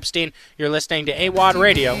Adam Epstein. You're listening to AWadd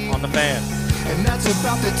Radio on The Fan.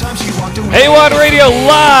 AWadd Radio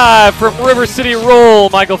live from River City Roll.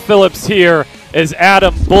 Michael Phillips here as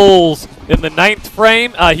Adam bowls in the 9th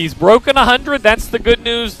frame. He's broken 100. That's the good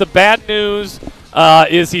news. The bad news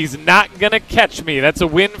is he's not going to catch me. That's a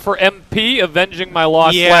win for MP, avenging my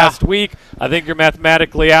loss last week. I think you're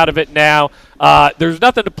mathematically out of it now. There's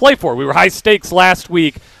nothing to play for. We were high stakes last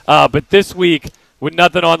week, but this week, with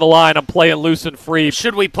nothing on the line, I'm playing loose and free.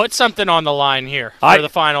 Should we put something on the line here for the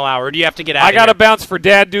final hour? Or do you have to get out I got to bounce for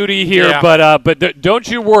dad duty here, but don't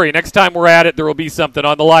you worry. Next time we're at it, there will be something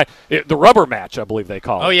on the line. The rubber match, I believe they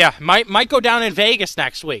call it. Oh, yeah. Might go down in Vegas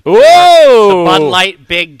next week. Whoa! The Bud Light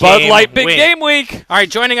Big Game Week. All right,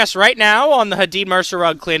 joining us right now on the Hadid Mercer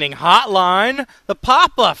Rug Cleaning Hotline, the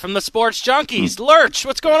Papa from the Sports Junkies, Lurch.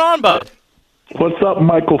 What's going on, bud? What's up,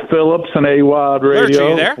 Michael Phillips and AWadd Radio? Lurch, are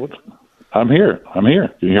you there? I'm here. Can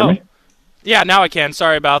you hear me? Yeah, now I can.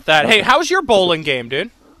 Sorry about that. Hey, how's your bowling game, dude?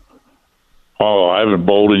 Oh, I haven't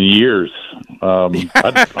bowled in years. I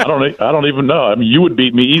don't even know. I mean, you would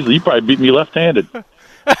beat me easily. You probably beat me left-handed.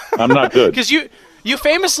 I'm not good. Because you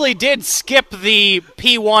famously did skip the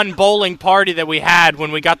P1 bowling party that we had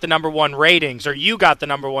when we got the #1 ratings, or you got the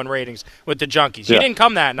 #1 ratings with the Junkies. You didn't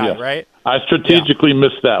come that night, right? I strategically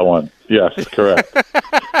missed that one. Yes, correct.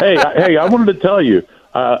 Hey, I wanted to tell you.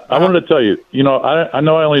 You know, I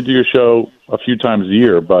know I only do your show a few times a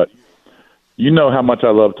year, but you know how much I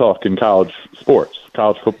love talking college sports,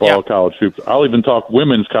 college football, college hoops. I'll even talk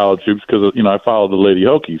women's college hoops because, you know, I follow the Lady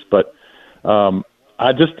Hokies. But I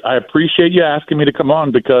appreciate you asking me to come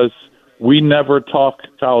on because we never talk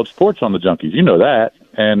college sports on the Junkies. You know that.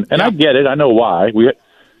 And I get it. I know why.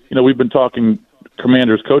 We've been talking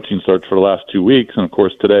Commanders coaching search for the last 2 weeks. And, of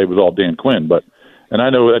course, today was all Dan Quinn. And I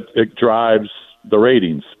know it drives the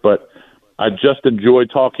ratings, but I just enjoy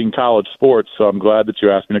talking college sports, so I'm glad that you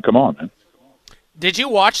asked me to come on, man. Did you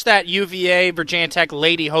watch that UVA Virginia Tech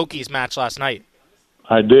Lady Hokies match last night?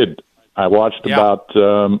 I did. I watched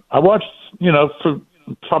for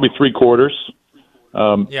probably 3 quarters.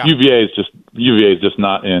 UVA is just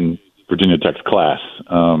not in Virginia Tech's class.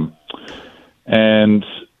 And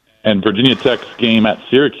Virginia Tech's game at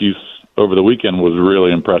Syracuse over the weekend was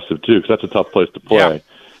really impressive too, because that's a tough place to play. Yeah.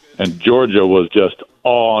 And Georgia was just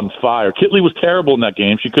on fire. Kitley was terrible in that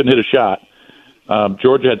game. She couldn't hit a shot.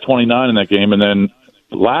 Georgia had 29 in that game, and then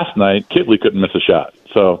last night, Kitley couldn't miss a shot.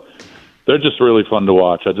 So they're just really fun to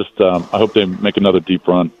watch. I hope they make another deep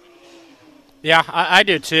run. Yeah, I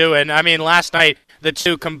do too. And, I mean, last night, the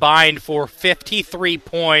two combined for 53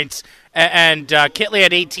 points, and Kitley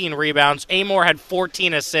had 18 rebounds. Amor had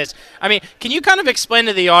 14 assists. I mean, can you kind of explain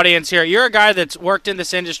to the audience here? You're a guy that's worked in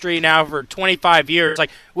this industry now for 25 years.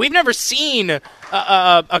 Like, we've never seen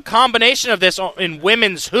a combination of this in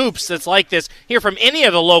women's hoops that's like this here from any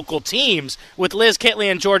of the local teams with Liz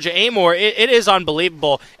Kitley and Georgia Amor. It is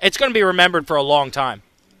unbelievable. It's going to be remembered for a long time.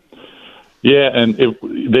 Yeah, and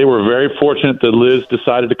they were very fortunate that Liz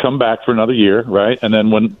decided to come back for another year, right? And then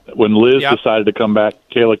when Liz decided to come back,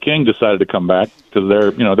 Kayla King decided to come back because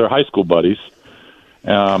they're high school buddies.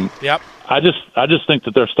 I just think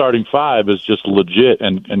that their starting five is just legit,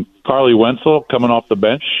 and Carly Wenzel coming off the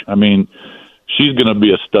bench. I mean, she's going to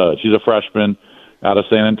be a stud. She's a freshman out of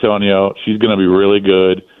San Antonio. She's going to be really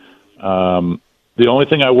good. The only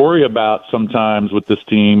thing I worry about sometimes with this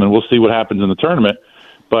team, and we'll see what happens in the tournament,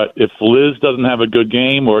 but if Liz doesn't have a good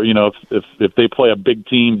game, or if they play a big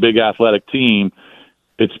team, big athletic team,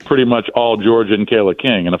 it's pretty much all Georgia and Kayla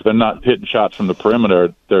King. And if they're not hitting shots from the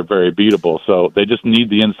perimeter, they're very beatable. So they just need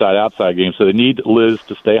the inside-outside game. So they need Liz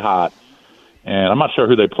to stay hot. And I'm not sure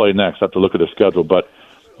who they play next. I have to look at their schedule. But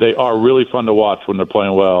they are really fun to watch when they're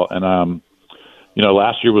playing well. And,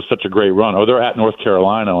 last year was such a great run. Oh, they're at North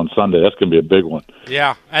Carolina on Sunday. That's going to be a big one.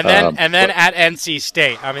 Yeah, and then at NC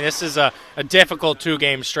State. I mean, this is a difficult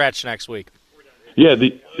two-game stretch next week. Yeah,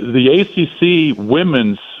 the ACC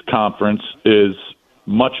women's conference is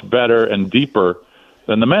much better and deeper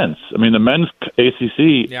than the men's. I mean, the men's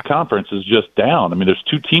ACC conference is just down. I mean, there's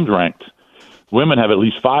 2 teams ranked. Women have at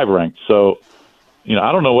least 5 ranked. So,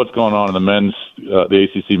 I don't know what's going on in the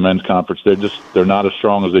ACC men's conference. They're not as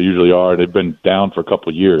strong as they usually are. They've been down for a couple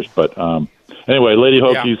of years. But anyway, Lady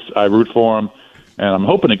Hokies, I root for them, and I'm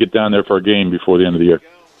hoping to get down there for a game before the end of the year.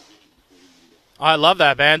 I love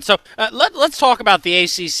that, man. So let's talk about the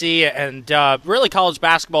ACC and really college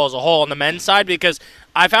basketball as a whole on the men's side, because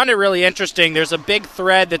I found it really interesting. There's a big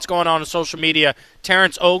thread that's going on social media.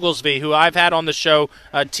 Terrence Oglesby, who I've had on the show,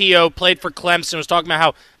 T.O., played for Clemson, was talking about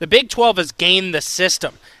how the Big 12 has gained the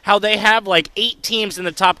system, how they have like 8 teams in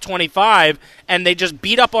the top 25, and they just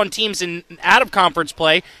beat up on teams in out-of-conference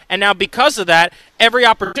play, and now because of that, every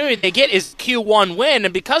opportunity they get is Q1 win,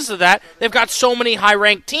 and because of that, they've got so many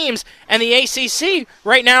high-ranked teams, and the ACC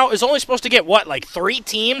right now is only supposed to get, 3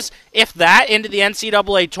 teams, if that, into the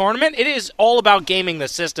NCAA tournament? It is all about gaming the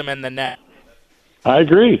system and the net. I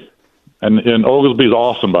agree. And Oglesby's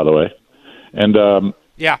awesome, by the way. And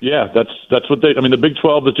that's what they. I mean, the Big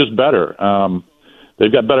 12 is just better.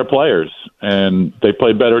 They've got better players, and they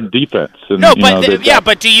play better defense. And,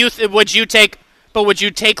 would you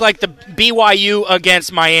take like the BYU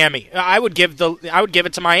against Miami? I would give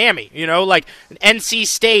it to Miami. Like NC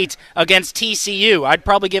State against TCU. I'd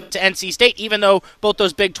probably give it to NC State, even though both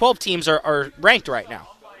those Big 12 teams are ranked right now.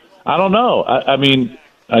 I don't know. I mean,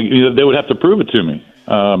 they would have to prove it to me.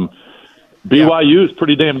 BYU is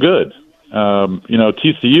pretty damn good.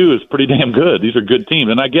 TCU is pretty damn good. These are good teams,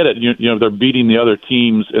 and I get it. They're beating the other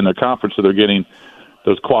teams in their conference, so they're getting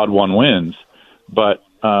those quad 1 wins. But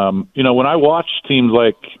when I watch teams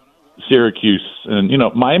like Syracuse and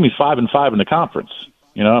Miami's 5-5 in the conference,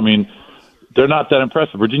 they're not that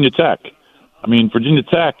impressive. Virginia Tech. Virginia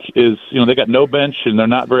Tech is they got no bench and they're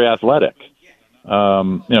not very athletic.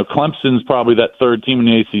 Clemson's probably that 3rd team in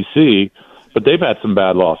the ACC, but they've had some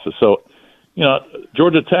bad losses. So,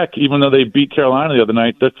 Georgia Tech, even though they beat Carolina the other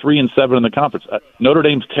night, they're 3-7 in the conference. Notre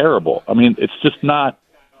Dame's terrible. It's just not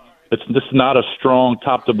a strong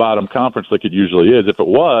top to bottom conference like it usually is. If it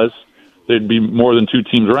was, there'd be more than 2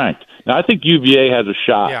 teams ranked. Now, I think UVA has a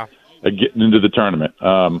shot at getting into the tournament.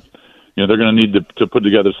 They're going to need to put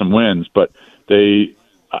together some wins, but they're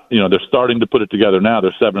starting to put it together now.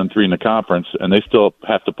 They're 7-3 in the conference, and they still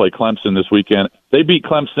have to play Clemson this weekend. They beat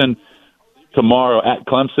Clemson tomorrow at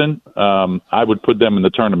Clemson. I would put them in the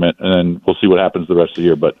tournament, and then we'll see what happens the rest of the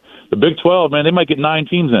year. But the Big 12, man, they might get 9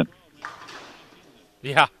 teams in.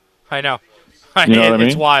 Yeah, I know.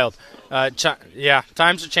 It's wild.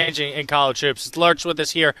 Times are changing in college hoops. It's Lurch with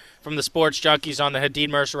us here from the Sports Junkies on the Hadid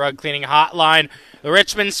Mercer Rug Cleaning Hotline. The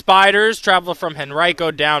Richmond Spiders travel from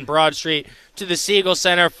Henrico down Broad Street to the Siegel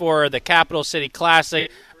Center for the Capital City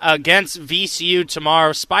Classic against VCU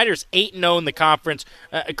tomorrow. Spiders 8-0 in the conference.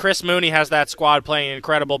 Chris Mooney has that squad playing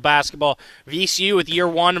incredible basketball. VCU with year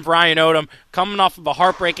 1 of Ryan Odom coming off of a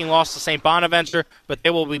heartbreaking loss to St. Bonaventure, but they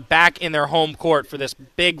will be back in their home court for this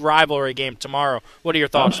big rivalry game tomorrow. What are your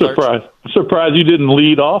thoughts, I'm surprised you didn't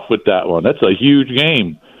lead off with that one. That's a huge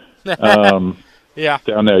game. Down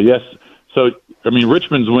there, yes. So,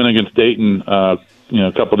 Richmond's win against Dayton a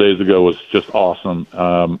couple days ago was just awesome.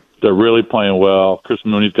 They're really playing well. Chris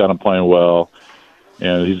Mooney's got them playing well,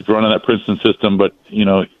 and he's running that Princeton system. But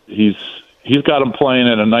he's got them playing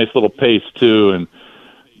at a nice little pace too,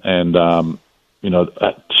 and they're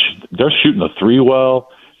shooting the 3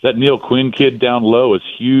 well. That Neil Quinn kid down low is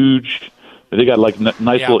huge. They got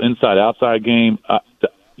nice little inside-outside game.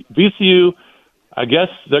 VCU, I guess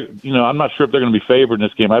I'm not sure if they're going to be favored in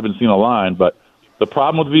this game. I haven't seen a line, but the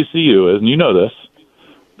problem with VCU is, and you know this,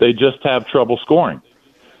 they just have trouble scoring.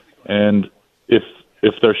 And if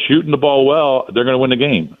they're shooting the ball well, they're going to win the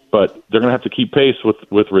game. But they're going to have to keep pace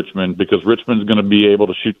with Richmond because Richmond's going to be able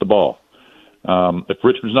to shoot the ball. If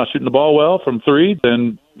Richmond's not shooting the ball well from three,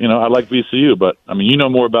 then, I like VCU. But, you know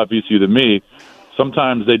more about VCU than me.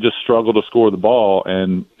 Sometimes they just struggle to score the ball,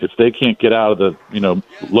 and if they can't get out of the,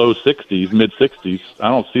 low 60s, mid-60s, I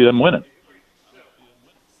don't see them winning.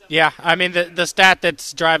 Yeah, the stat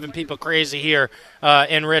that's driving people crazy here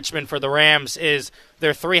in Richmond for the Rams is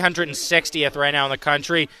they're 360th right now in the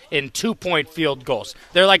country in 2-point field goals.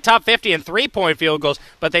 They're like top 50 in 3-point field goals,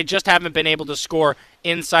 but they just haven't been able to score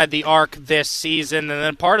inside the arc this season. And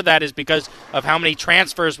then part of that is because of how many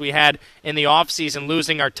transfers we had in the offseason,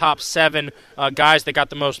 losing our top 7 guys that got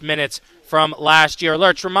the most minutes from last year.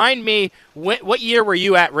 Lurch, remind me, what year were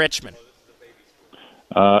you at Richmond?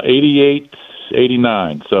 88.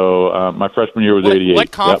 89. So my freshman year was 88.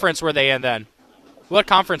 What conference were they in then? What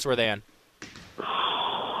conference were they in?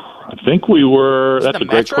 I think we were. That's a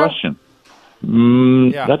great question.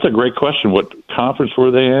 That's a great question. What conference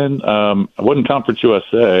were they in? It wasn't Conference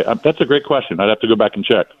USA. That's a great question. I'd have to go back and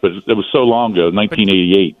check. But it was so long ago,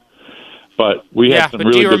 1988. But we had some really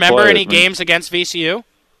good players. Do you remember any games against VCU?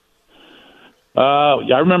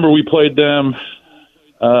 I remember we played them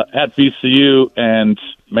at VCU, and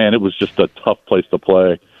man, it was just a tough place to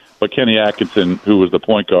play. But Kenny Atkinson, who was the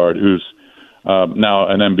point guard, who's now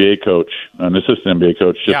an NBA coach, an assistant NBA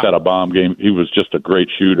coach, just had a bomb game. He was just a great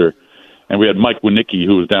shooter. And we had Mike Winicki,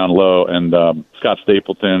 who was down low, and Scott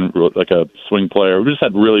Stapleton, like a swing player. We just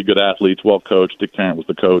had really good athletes, well coached. Dick Tarrant was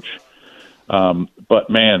the coach. But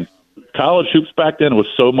man, college hoops back then was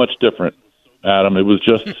so much different, Adam. It was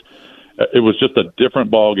just a different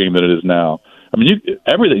ball game than it is now.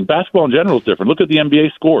 Everything, basketball in general is different. Look at the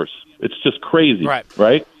NBA scores. It's just crazy,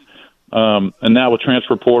 right? And now with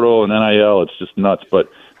transfer portal and NIL, it's just nuts. But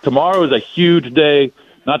tomorrow is a huge day,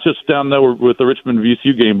 not just down there with the Richmond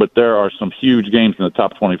VCU game, but there are some huge games in the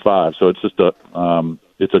top 25. So it's just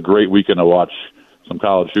it's a great weekend to watch some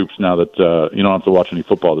college hoops now that you don't have to watch any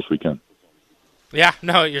football this weekend. Yeah,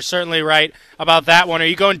 no, you're certainly right about that one. Are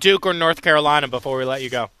you going Duke or North Carolina before we let you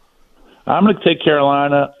go? I'm going to take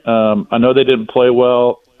Carolina. I know they didn't play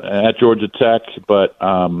well at Georgia Tech, but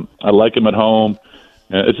I like them at home.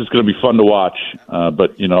 It's just going to be fun to watch.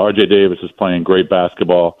 But, R.J. Davis is playing great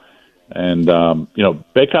basketball. And,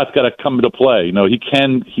 Baycott's got to come into play.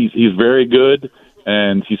 He's very good,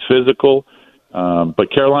 and he's physical.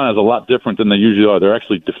 But Carolina is a lot different than they usually are. They're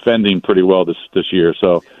actually defending pretty well this year.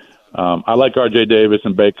 So I like R.J. Davis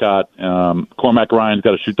and Baycott. Cormac Ryan's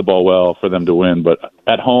got to shoot the ball well for them to win. But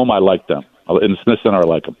at home, I like them. In Smith Center, I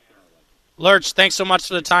like them. Lurch, thanks so much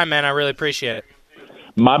for the time, man. I really appreciate it.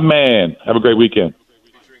 My man. Have a great weekend.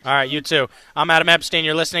 All right, you too. I'm Adam Epstein.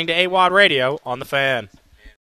 You're listening to AWadd Radio on The Fan.